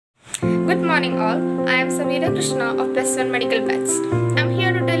Good morning all, I am Sameera Krishna of +1 Medical Batch. I am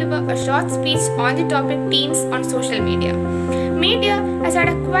here to deliver a short speech on the topic teens on social media. Media has had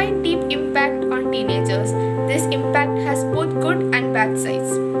a quite deep impact on teenagers. This impact has both good and bad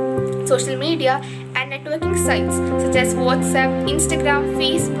sides. Social media and networking sites such as WhatsApp, Instagram,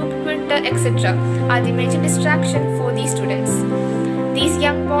 Facebook, Twitter, etc. are the major distraction for these students. These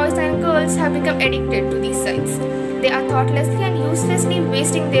young boys and girls have become addicted to these sites. They are thoughtlessly and uselessly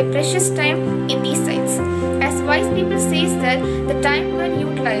wasting their precious time in these sites. As wise people say that the time well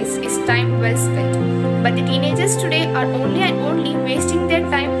utilized is time well spent. But the teenagers today are only wasting their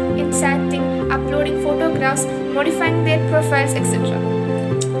time in chatting, uploading photographs, modifying their profiles, etc.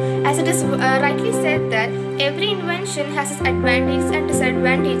 As it is rightly said that every invention has its advantages and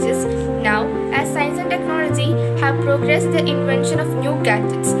disadvantages. Now, as science and technology have progressed, the invention of new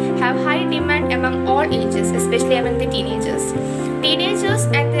gadgets have high demand among all ages, especially among the teenagers. Teenagers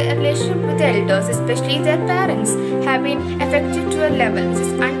and their relationship with the elders, especially their parents, have been affected to a level which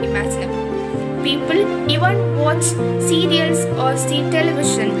is unimaginable. People even watch serials or see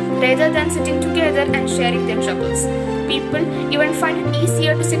television rather than sitting together and sharing their troubles. People even find it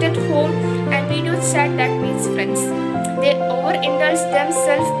easier to sit at home and video chat that meets friends. They overindulge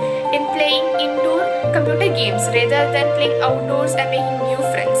themselves in playing indoor computer games rather than playing outdoors and making new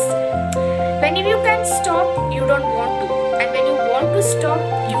friends. When you can stop, you don't want to. And when you want to stop,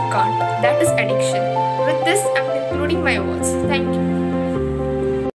 you can't. That is addiction. With this, I am concluding my words. Thank you.